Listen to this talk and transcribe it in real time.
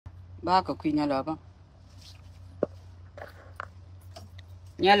Baka Queen Nyalapa.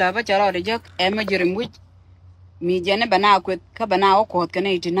 Nyalapa charo de jok emma jirim wich. Mi jene bana kwet ka bana o kot kana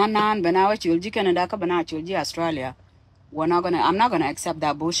itinanan bana wa chulji Canada ka bana chulji Australia. I'm not gonna accept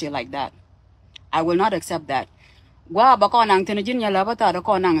that bullshit like that. I will not accept that. Gwa ba ko nang tin jin Nyalapa ta da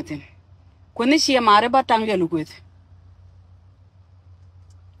ko nang tin. Kuni shi mare ba tang le lukwet.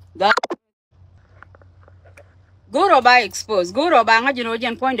 Da goro ba expose goro ba nga jino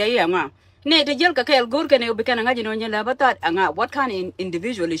jen point de nga. Ne te jel ka kel gur ka ne ubikana nga jino Nyalapa ta nga what kind of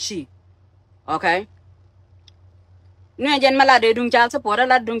individual is she? Okay? No, jen mala de dung child support,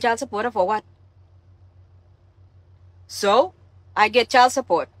 la dung child support for what? So, I get child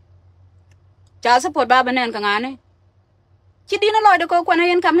support. Child support ba banen kangane. Chi dina loy de ko kwana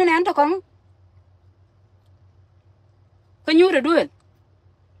yen kam ne an to kong. Can you do it?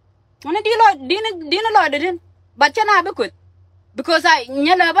 Wana dina loy de din. But chana be kut. Because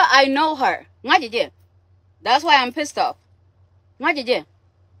I know her. Ngaji je. That's why I'm pissed off. Ngaji je.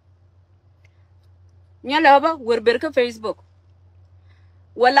 Nyalapa we're berka Facebook.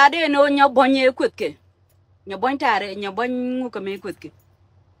 Wala de no nya bonye kut ke. Nya bon tare nya bon nguka me kut ke.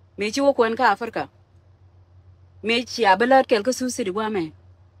 Me chi wo kwen ka Africa. Me chi abelar kel ka susi di me.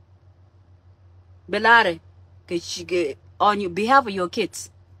 Belare ke chige on your behalf of your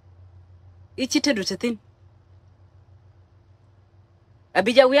kids. Ichi te do thin.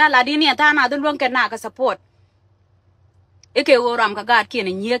 Abija we ala dini ata na dulwan ke na ka support. Ike wo ram ka gad kien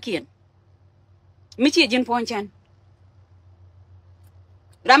nye kien. Mi chi jin ponchen.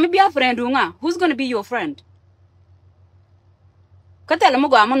 Rami be a friend unga. Who's going to be your friend? Katela mo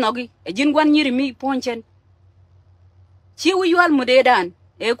gwa mo nogi. E jin gwan nyiri mi ponchen. Chi wu yual mudedan.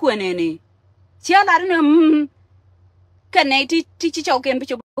 E ku enene. Chi ala dine kane ti choken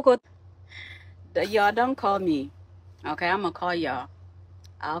picho boko. Y'all don't call me. Okay, I'm gonna call y'all.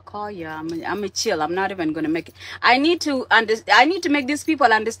 I'll call y'all. I'm gonna chill. I'm not even gonna make it. I need to make these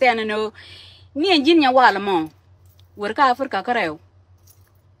people understand, you know. Ni en jin nya wala mo. Werka Africa kareo.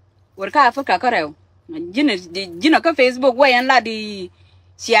 Werka Africa kareo. Jina ka Facebook wayan la di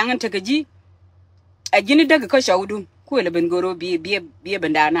siangan takaji. A jini daga ka shawdu. Ku le ben goro bi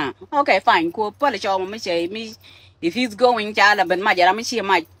bandana. Okay, fine. Ko pala shaw mo say me if he's going chala ben majara me shi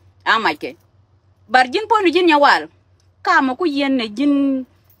maj. Amake. Bar jin ponu jin nya wal. Ka mo ku yen ne jin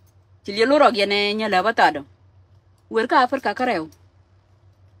tilelo rog yene Nyalapa ta do. Werka Africa kareo.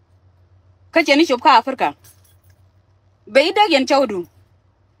 Ka cheni chop ka Africa. Be da yen chawdu.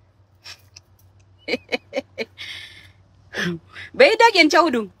 Be da yen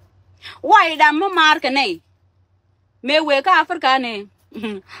chawdu. Why da mo mark ne? Me we ka Africa ne.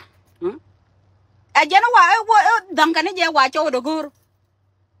 A jena wa dankane je wa chawdu gur.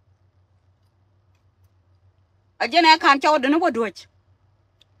 A jena kan chawdu no woduch.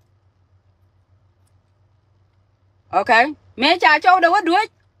 Okay? Me cha chawdu woduch.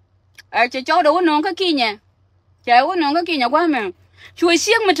 A cha chawdu no ka kinya. Cha wo no ka kinya kwa me. Chwe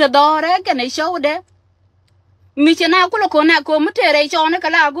sieng mi te dore ka ne chawde. Mi chena kulo kona ko mutere chone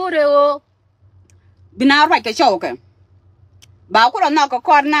kala gore o. Bina right ka chawke. Ba kulo na ko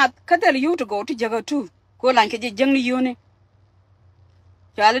korna ka tell you to go to jago too. Ko lan ke je jangni yone.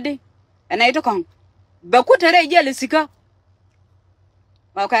 Chaldi. Ana to kon. Ba ku tere je le sika.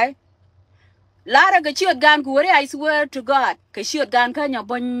 Okay? Lara ga chiot gan ku I swear to God. Ka chiot gan ka nya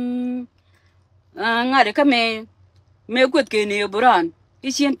bon ngare ka me gut ke ne buran.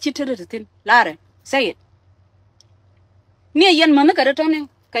 Isien chitere tin. Lara, say it. Ni yen man ka retone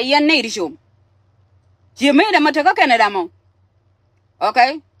ka yen ne rishom. Ji me da mata ka Canada mo.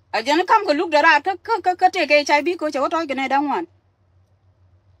 Okay? A jana kam ko look dara ka take HIV ko chawo to gene dan wan.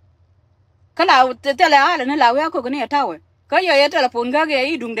 Kala tele ala ne lawe ko gene tawe. Ka yo ye telephone ga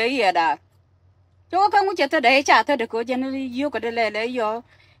ge idung de ye da. Cho ka mu chete de cha te de ko jana yo ko de le yo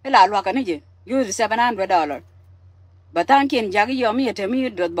la lwa ka ne je. Yo $700. Batankin jagi yo mi te mi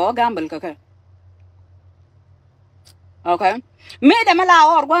do bo gamble ka. Okay. Me da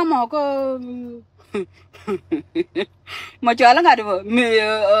mala or gwa mo ko mo chala ngado me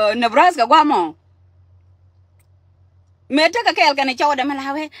Nebraska gwa mo. Me te ka kel kan chaw da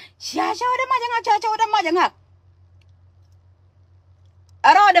mala we. Sha chaw da ma janga chaw da ma janga.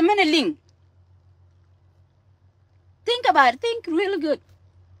 Aro da mene ling. Think about it. Think really good.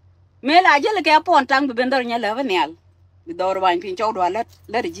 Me la jele ke apon tang be bendor Nyalapa nyal. Bi dor wan pin chaw do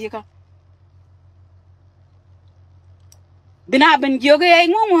let ji ka. Bina ben joge ay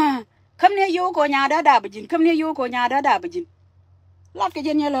ngwa kam ne yo ko nya da bijin kam ne yo ko nya da bijin lat ke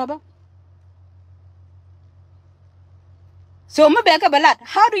jen Nyalapa so me be ka balat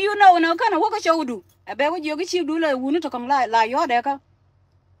how do you know no kana wo ka chawdu abe wo joge chi du la wunu to kam la yo de ka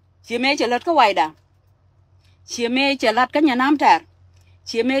Chị mê chờ lật cái hoài đã. Chị mê chờ lật cái nhà nam thar.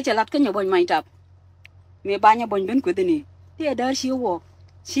 Chị mê chờ lật cái nhà bồn mày tập. Mê ba nhà bồn bên của tên này. Thì there she walk.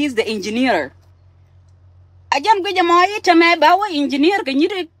 She's the engineer. Ajan cái jamo ấy cho mẹ bảo engineer cái như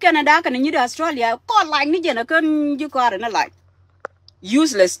Canada cái như Australia. Có lại như vậy nó cơn you got nó lại.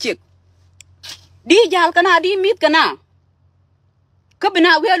 Useless chick. Đi jal kana đi meet kana.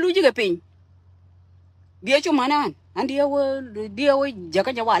 Kabina we lu juga pin. Dia cuma nan. Dia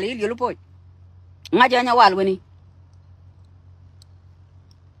jaga nyawal ini lu boy. Ngaja nyawal wani.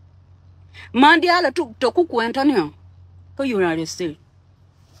 Man dia la tu ku Antonio. Ko United States.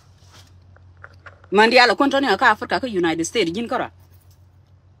 Man dia la Antonio ka Africa ko United States jin kora.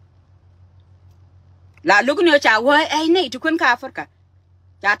 La lu ni cha wa ai nei tu kun ka Africa.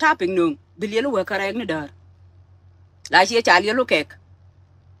 Cha ta ping nung bilielu wa karek ni dar. La chi cha lielu kek.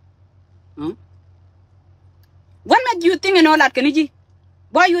 What made you think and all that kaniji?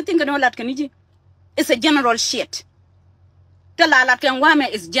 Why you think and all that kaniji? It's a general shit. Tell all that can wame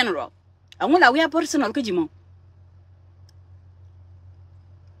is general. And when we are personal kujimo.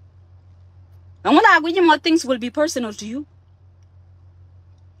 And when more things will be personal to you.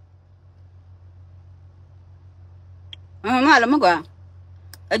 Malamagwa.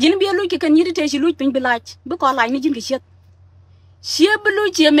 A jin be a look can irritate you look ping be like, because I need you shit. She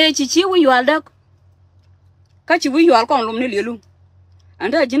beluch ye me chi wi you aldak. Kachi wi you alcon lum nilu.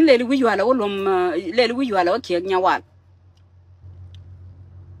 And I jin lely wi you all lely wi you all okay nyawal.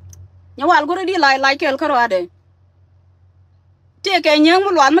 Nyawal go ready like el carade. Take a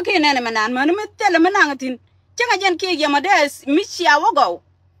young one makin enemy and man, tell a manangatin. Changa jan keg yamades, miss ya go.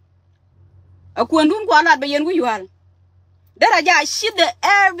 A quandum quala be yen wi you all. That I just shit there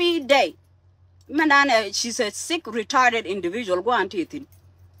every day. Manana, she's a sick, retarded individual. Go on to it.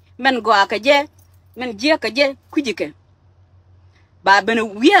 Men go akaje, men jakaje, kujike. But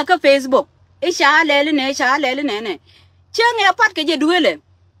when we are Facebook, Isha lele nene. Chang a part kaje duele.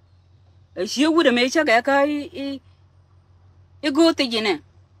 She would have made a good thing.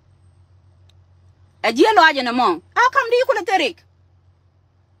 A dear lodge in a monk. How come do you call it Eric?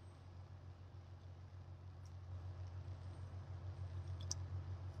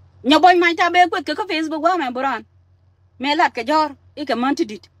 Your boy might have a quick Facebook woman, Boran. May like a jar, it can mount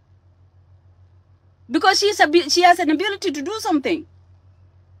it. Because she has an ability to do something.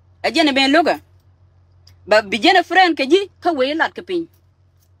 A gentleman looker. But begin a friend, Kaji, Kaway like a pin.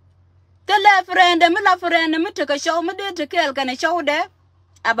 Tell a friend, and me took a show, me did to kill, can I show there?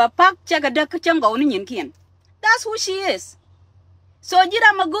 About pack check a duck chungo in kin. That's who she is. So,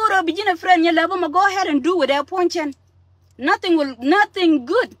 Jira Maguro, begin a friend, you love him, go ahead and do with their punching. Nothing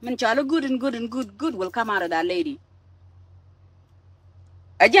good. Menchalo good will come out of that lady.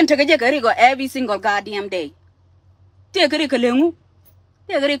 Again, take a jacarigo every single goddamn day. Take a ricalingu.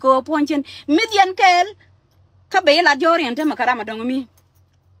 Take a rico ponchen. Midian kel. Cabela Dorian Tamakarama dongomi.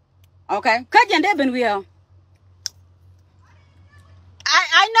 Okay. Kajan Deben we are.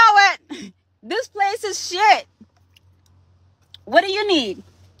 I know it. This place is shit. What do you need?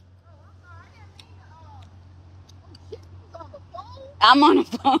 I'm on the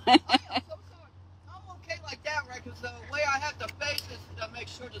phone. I'm okay like that, right? Because the way I have to face is to make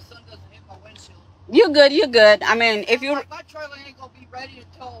sure the sun doesn't hit my windshield. You're good. I mean, if you... My trailer ain't going to be ready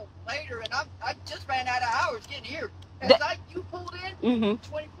until later, and I just ran out of hours getting here. You pulled in,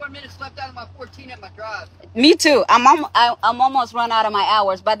 24 minutes left out of my 14 at my drive. Me too. I'm almost run out of my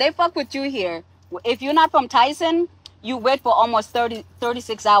hours, but they fuck with you here. If you're not from Tyson, you wait for almost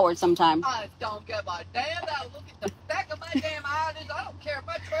 36 hours sometimes. I don't give a damn. I look at the back of my damn eyes. I don't care if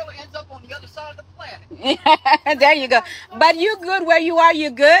my trailer ends up on the other side of the planet. There you go. But you good where you are. You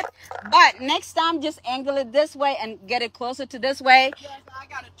good. But next time, just angle it this way and get it closer to this way. Yes, I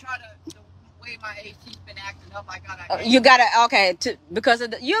gotta try to. The way my AC's been acting up, I gotta. You gotta because of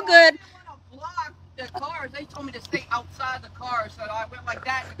the, you good. The cars, they told me to stay outside the car, so I went like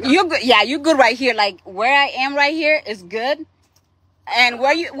that. You good? Yeah, you good right here. Like where I am right here is good, and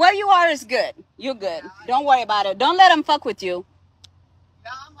where you are is good. You're good. Yeah, don't worry about it. Don't let them fuck with you.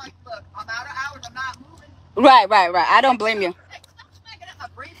 Yeah, I'm like, look, I'm out of hours. I'm not moving. Right. I don't blame you. Hey, stop smacking at my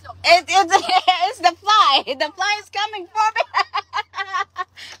brain cell. It's the fly. The fly is coming for me.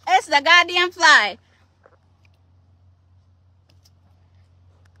 It's the goddamn fly.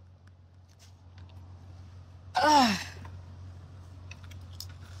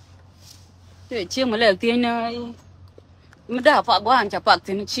 Chiếc mà leo tiên mới đào phạ quan chả phạ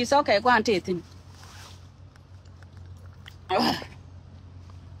thì chi sáu cái quan thì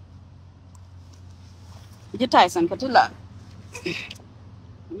cái Tyson có thứ lạ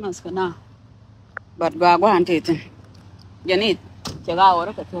mà sao nào bật qua quan thì vậy nè Chaga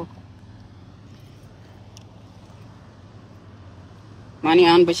ora ka to. Mani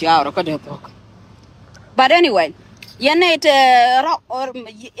an ba shiga ora ka de to. But anyway, yene te ro or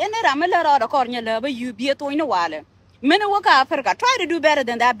yene ramela ro ko nya le ba you be to ina wale. Mene waka Africa try to do better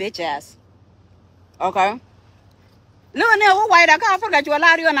than that bitch ass. Okay? Lo ne wo why da ka Africa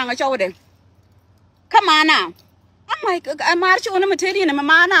chwa rio na nga chawde. Come on now. I'm like, I'm actually on a material and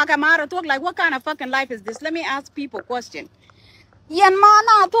mana kamara talk like what kind of fucking life is this? Let me ask people a question. Yan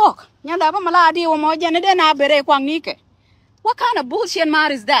mana talk. Nyalapa maladi o mo jane de na bere kwang nike. What kind of bullshit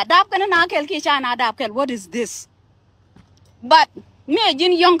mar is that? Dap kana na kel ki chana dap kel. What is this? But me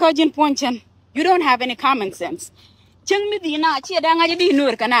jin young jin ponchen. You don't have any common sense. Cheng mi di na chi da nga di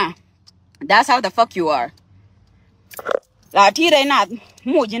nur kana. That's how the fuck you are. La ti re na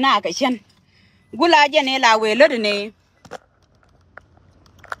mo jina ka chen. Gula jene la we lo ne.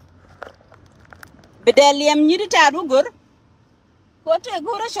 Bedelium nyidi tadu gur. Kote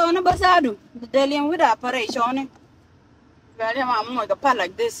gura shona basadu. Bedelium with operation. Very mama the part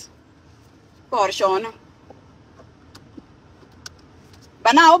like this. For shona.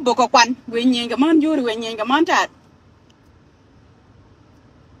 But now boko kwan. When you man juri when you man tat.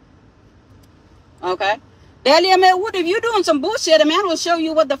 Okay. Delium, what if you doing some bullshit? A man will show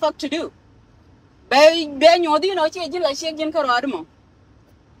you what the fuck to do. Ben you know changing like shaking karadmo.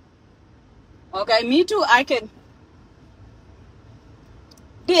 Okay, me too. I could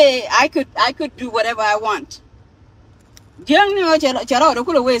do whatever I want. Young no charo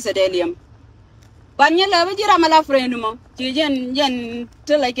kula ways a delium. Banya lava jira mala friend mo. Jen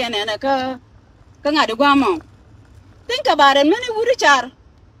till like an ka kanga de guamo. Think about it, many woody char.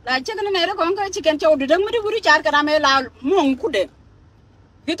 Like chicken and a conquer chicken chow to them with woody char caramel mong kude.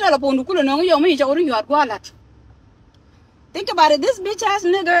 You tell upon the kula no you me or you are gualat. Think about it, this bitch ass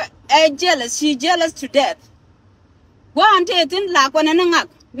nigger is jealous. She jealous to death. Go and take in like one and a ngak.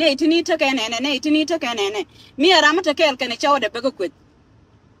 Nay to need to can and nay to need to can and me a ramata kel can a chow the bigger quid.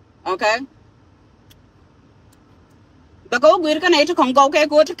 Okay? But go we're gonna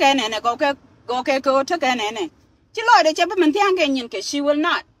go to can and a go to can and she Lloyd a chapman tank she will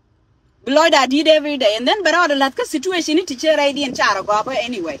not. Lloyd I did every day and then but all the latka situation in teacher ID and chara gobber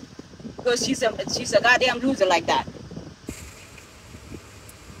anyway. Because she's a goddamn loser like that.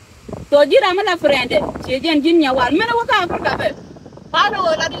 So jira mala friend che jen jinya war mena waka Africa be palo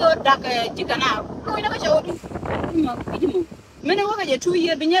la dio dak jikana ko ina ka chawdu mena waka je 2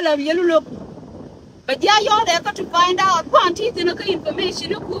 year binyala yelu lok but ya yo there to find out quantity in the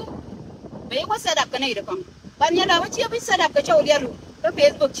information ku be ko set up kana ida kom banyala wa chi be set up ka chawdu the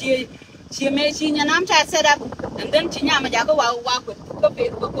Facebook chi me chi nya nam cha set up and then chi nya ma ja ko wa ko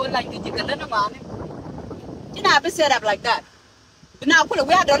Facebook ko like jikala na ma ne tina be set up like that. Now, we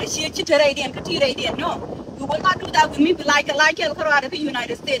are dollar shit to radiant, no. You will not do that with me like the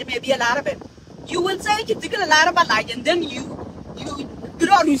United States, maybe a lot of it. You will say you think a lot about like and then you do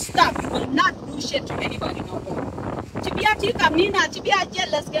all this stuff. You will not do shit to anybody no more. To be a tea nina, to be a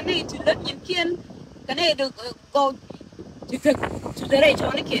jealous can to let you can go to the rage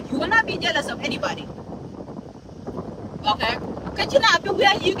on a kid. You will not be jealous of anybody. Okay? Catch you up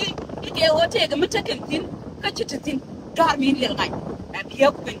where you get take a metakin thin, catch it thin, dark me little night. And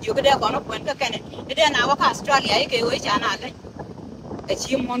here when you get on a point, can it then our Australia, I can wait an alley. As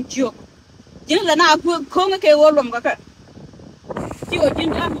you want you. You learn how to come a wallum. You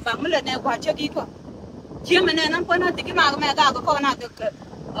didn't have a family and watch your people. Jim and I'm going to give out my dog a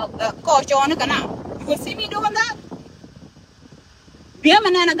coach on a canal. You will see me doing that. Jim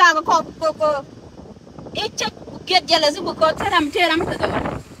and a dog called each get jealous because I'm telling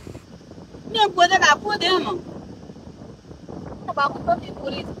them. No, whether I put them about the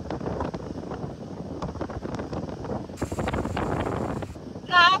police.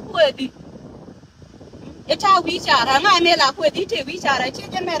 It's how we are, and I may laugh with it. We are a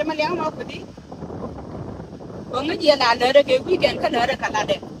chicken, Madam Young of the day. Only the other we can color a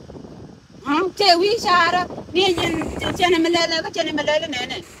calade. Say we are near General.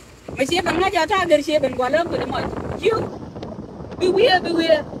 Monsieur Banaja Tiger shape and Guala with the mud. You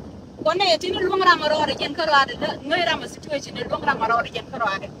beware. One day, it's in a long ram or again, Karada, no ram situation in long ram or again,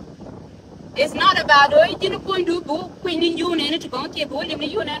 Karada. It's not about you going to book Queen in Union to go to a in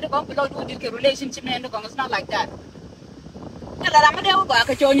Union and go below the relationship and it's not like that.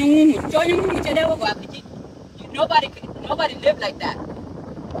 Nobody live like that.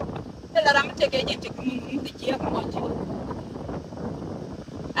 I'm taking it to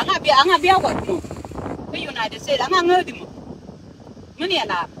I'm not be what the United States. I'm not hurting. Money a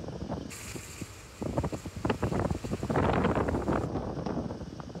lot.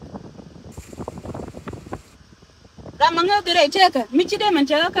 Ramanga the take Michidem and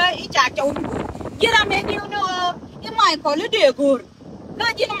Jaka, each actor. Get a maybe you know, you might call it a good.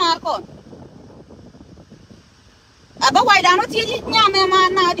 Not in Marco. About why I don't see it,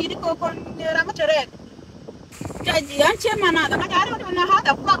 Yamma, now did go for the Ramatere. Chairman, I don't know how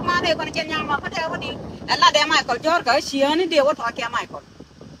the fuck man they're going to get Yamma, whatever. And not that Michael Jorga, she only did what I can, Michael.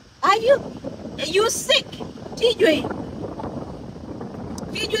 Are you sick? TJ.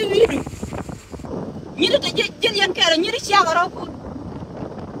 TJ, you need to get Gillian Care and you shower up.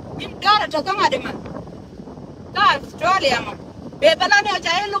 You got to come at him. Australia. Bebelana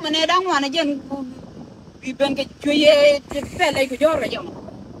cha illuminate ang wana jen biben ke chuye pele ko jorga jam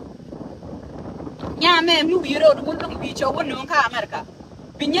nya me mu biro du lu bi cho wono ka America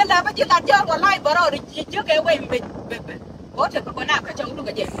binya la ba ji la jorga lai baro ji ke we be o te ko na ka cho lu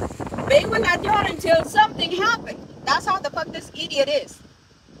ga je be wala jorga until something happen. That's how the fuck this idiot is.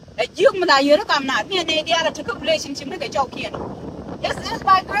 A jung na yero kam na me ne dia ra to relationship ne ke cho kien. This is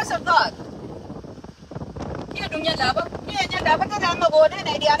by grace of God. You don't get lava. You don't have a go in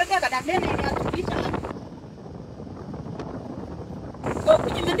the other day. Go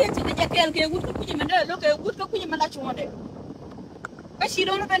put him in the jacket. Put him in there. Look at good cooking him and one day. But she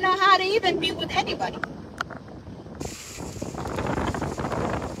don't even know how to even be with anybody.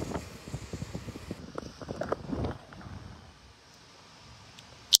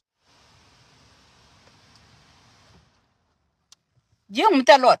 Young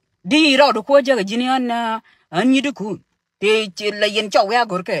Talot, the road to Quaja, Ginian, and you do cool. They lay in Chow, where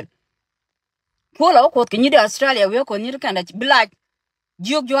go. Pull out what can you do Australia, we can you can be like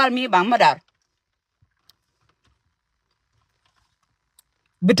you are me bang madar.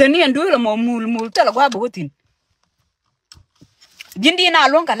 Betani and do a more mul tell a wabotin. Gindina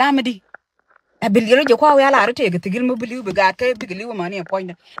long calamity. I believe you quite well are take it to Gilmo believe we got big little money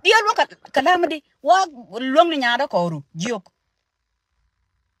appointment. Dear look at calamity, walk long in Yada Koru, joke.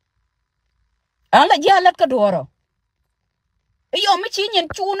 I'll let you let Cadoro. Yo, Michin and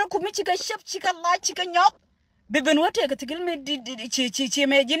Tuna could Michigan ship chicken like chicken yop. Bibin what take it to Gilme did chi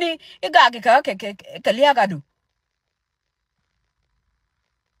me Ginny, a gagaka, Kaliagadu.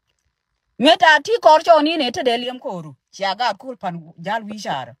 Meta tea corchon in it a delium coru. She got cool pan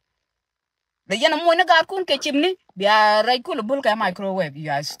jalvishar. The young one got coon chimney, be a regular bulka microwave.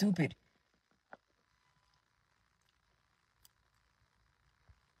 You are stupid.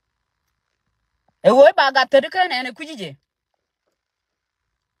 A word I got the and a quidgy.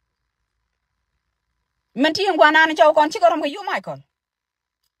 Menty and Guanan choke on chicken with you, Michael.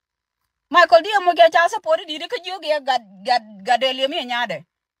 Michael, dear, we get child supported. You could you got delium in yade.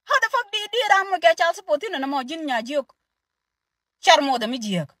 How the fuck did I get child support in a more junior joke? Charmo the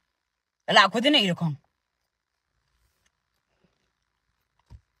midjak. Like with an aircon.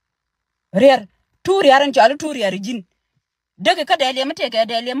 Rare, two rear and child, two rear gin. Dugga delium take a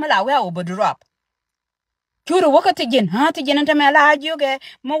delium allow over the drop. Cure work again, huh? To Jenna Mela, you get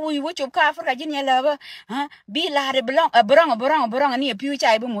more we watch your car for a genial lover, huh? Be lad a brong, and near pew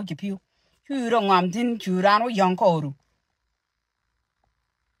chibe mochi pew. You don't want tin, Curano, young coru.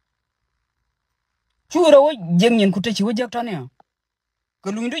 Churo, Jimian could touch you with your tongue.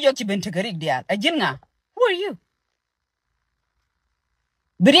 Golundu Yochibin take a rig there, a jinga. Who are you?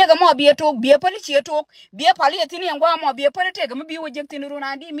 Briagamo be a talk, be a policia talk, be a palliatin and one more be a politic, maybe with Jactin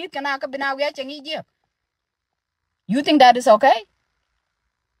Runadi, milk and Akabina watching each. You think that is okay?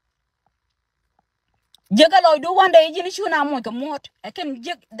 Jagalo do one day, you know, I'm like a mort. I can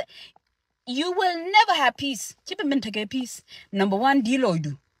you will never have peace. Chipment take a peace. Number one, deal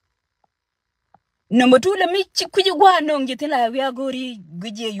do. Number two, let me could you go and get till we are good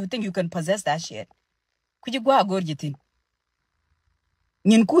you think you can possess that shit? Could you go go get in?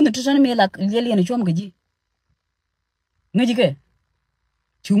 Yin kun to turn me like Lily and a chum gaji. Najike.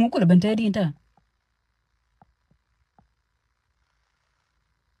 Chumuko the bentadi in time.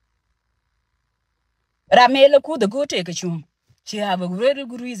 Ramela could go take a chum. She have a very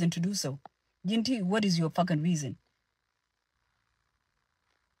good reason to do so. Jinty, what is your fucking reason?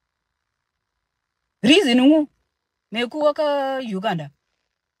 Reason who? Mekuaka Uganda.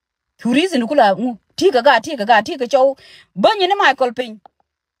 To reason kula take a chow. Bunyan Michael Ping.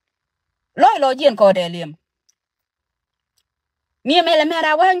 Lord Cordelium. Near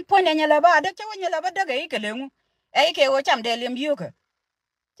Melamera, one point and Yalaba, that's when you love a dog, A.K. or Cham Delium Yuka.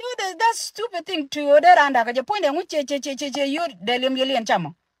 That's stupid thing to order and I got point and which you Delium Yulian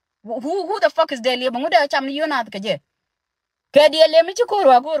Chamo. Who the fuck is Delium? What are Cham you not? Kaje? Kadia Lemichiko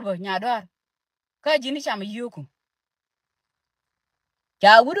or Gorbo, Yadar. Kajinicham Yuku.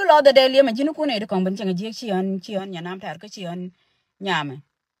 Ya would allow the Delium and Jinukune to come and Chian, Yanam Tarkachian, Yam.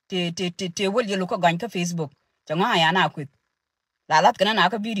 Te will you look at Ganka Facebook? Changa ya na quit. La lat kana na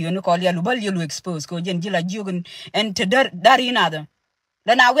ka video no call ya lubal you expose ko jen jila jogun and to dari nada.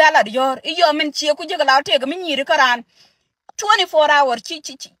 La na we ala yor iyo min chi ku jega la te ga min yiri karan 24 hours chi.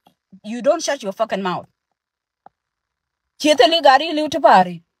 You don't shut your fucking mouth. Chete li gari li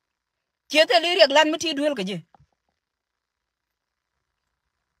utapari. Chete li reglan miti duel ka je.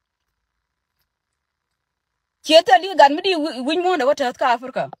 Chete li gan miti win mo na wata ka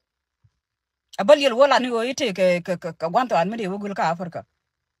Africa. Abal yel wala ni o ite ka wanto an miti wugul ka Africa.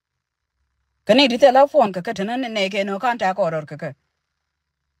 Kani di telephone ka katana ne ke no kanta ko oror ka.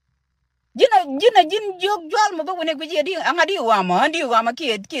 Jin jog jwal mo ba wone ku je di angadi wama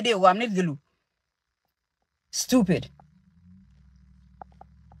ki de wam ne dilu. Stupid.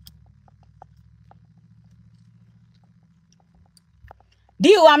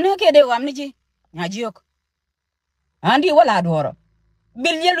 Di wam ne ke de wam ni ji. Nya jiok. Andi wala doro.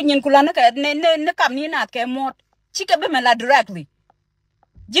 Bil yelu nyin kulana ka ne kam ni na ke mot. Chika be mela directly.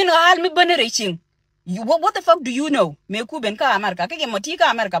 Jino hal mi benere ching. What the fuck do you know? Me ku ben ka America ke moti ka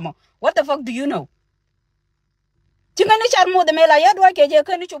America mo. What the fuck do you know? Tinga ni char mo de mela ya dwa ke je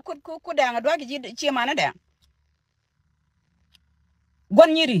kan ni chup ku danga dwa ke ji chi mana da.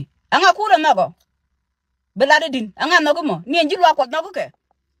 Gon nyiri. Anga kura nago. Belade din. Anga nago mo. Ni enji lwa ko nago ke.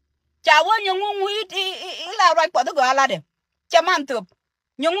 Cha wo nyungu ila right ko go ala de. Cha man tup.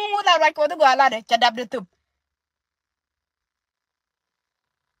 Nyungu la right ko go ala de. Cha dab de tup.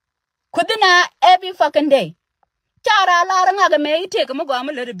 Kudina every fucking day. Chara la nga ga me ite ko go am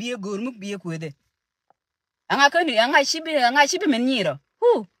le biye gur mu biye ku de. Anga ko ni anga shibi men nyiro.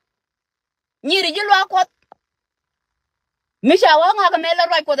 Hu. Nyiri ji lwa ko. Misha wa nga ga me la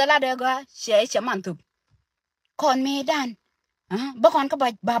right ko de la de go. She man tup. Kon me dan. Ba kon ka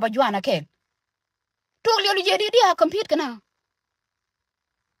ba juana ke. Tuk lielu je dia compete kana.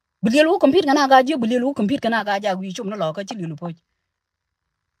 Belielu compete kana ga ju belielu compete kana ga ja wi chum no lo ka chi lielu poj.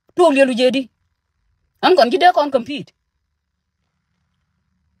 Tuk lielu je di. An kon jide kon compete.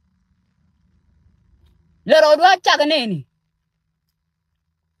 Le ro dwa chaga ne ni.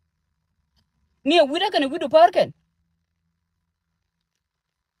 Ni wira kana widu parken.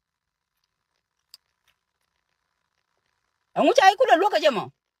 Angu chai kula lo ka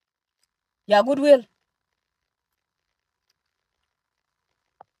jamo. Ya goodwill.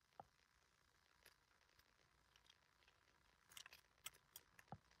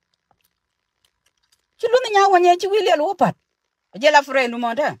 Chilu na nya wanye chi wili lo pat. Je la friend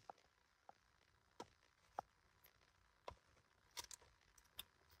mo da.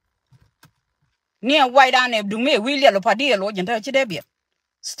 Ni why down e dume wili lo padi lo jenta chi de bia.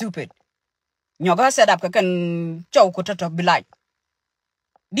 Stupid. Nyoga set up ka kan chow ko to bilai.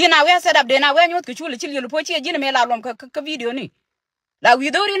 Dina we set up dina we nyot ku chule chi lielu po chi jina me la lom ka video ni. La we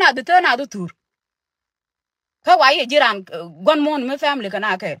do na de na do tur. Ka wa ye jiran gon mon me family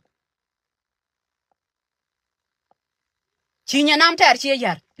kana ke. Chinya nam ter chi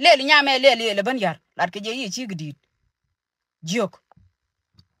yar. Leli nyame leli ban yar. Lat ke je yi chi gidit. Jok.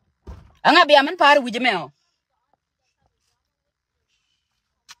 Anga bi amen par wije meo.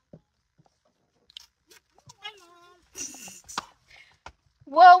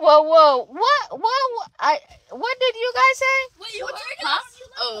 Whoa. What did you guys say? Wait, you heard us?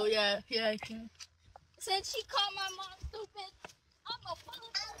 Oh, yeah, I can. Said she called my mom stupid. I'm a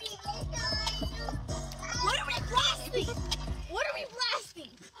What are we blasting? What are we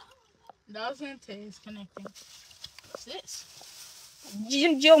blasting? That was gonna taste connecting. What's this?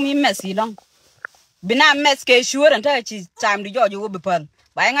 Jo mi messy long. Bina mess ke sure and touch time to George will be pearl.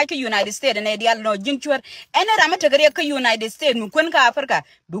 Buying like a United States and ideal no jinture. And a ramataria United States, Mukunka Africa,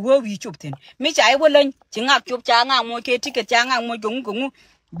 the world we chopped in. Mitch I will learn, Chingak chop changa, moke ticket changa, mogungu,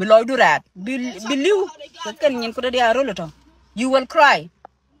 below do that. Believe the canyon could a rollator. You will cry.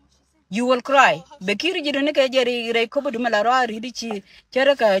 You will cry. Bekiri Jirunika Jerry Recobo Malara, Ridichi,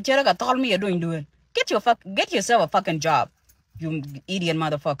 Cheraka told me you're doing. Get yourself a fucking job, you idiot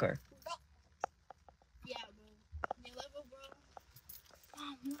motherfucker.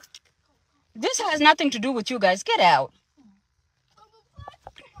 This has nothing to do with you guys. Get out.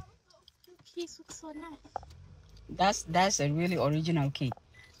 Keys look so nice. That's a really original key.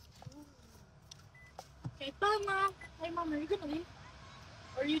 Okay, bye, Mom. Hey, Mom, are you gonna leave?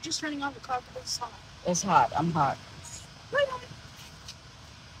 Or are you just running on the car because it's hot? It's hot. I'm hot. Bye, Mom.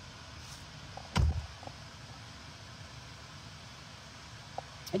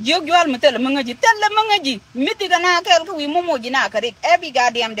 Jual metel mengaji, tell mengaji. Miti kana kel ko wi momo jina karik every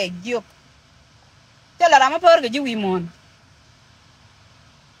goddamn day. Juk. Tell her I'm a perga ju wi mon.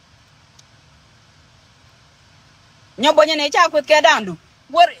 Nyobonya ne cha kwet ke dandu.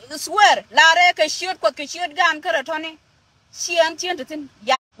 What swear, Lara ka shoot kwa ka shoot gan karatoni. Sian tin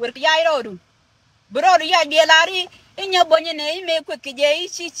ya work ya rodu. Bro ya de lari in your bonny name make quick jay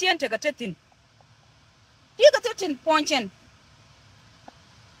she sient ka tatin. You got tatin ponchen.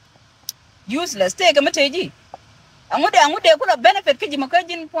 Useless take a mateji. And what they could have benefit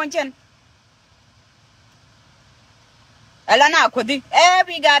Kijimokajin ponchen. Alana kodi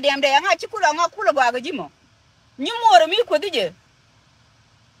every goddamn day. I'm not chikula nga kula bagajimo. New more me kodije.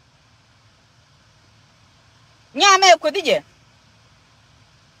 Nyame kodije.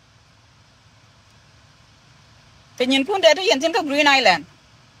 Pinyin punta to yentin Green Island.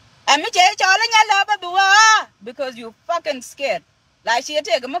 And me chala Nyalapa bua because you fucking scared. Like she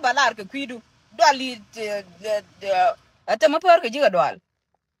take a mabalar kwidu. Dolly the atamapur jigadwal.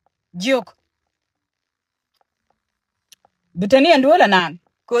 Joke. Butani and Dwella nan.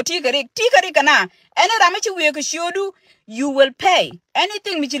 Go tigari kana. Any ramachi we should you will pay.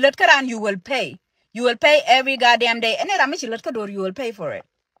 Anything which you let karan, you will pay. You will pay every goddamn day. Any ramachi let kador, you will pay for it.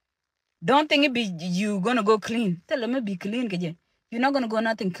 Don't think it be you gonna go clean. Tell them it be clean, kaje. You're not gonna go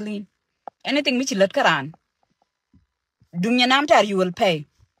nothing clean. Anything which you let karan. Dunya namtar, you will pay.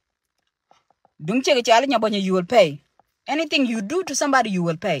 Dung check you will pay. Anything you do to somebody, you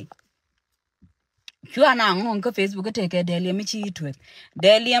will pay. You are now on Facebook take a delium to it.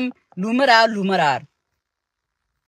 Delium lumara.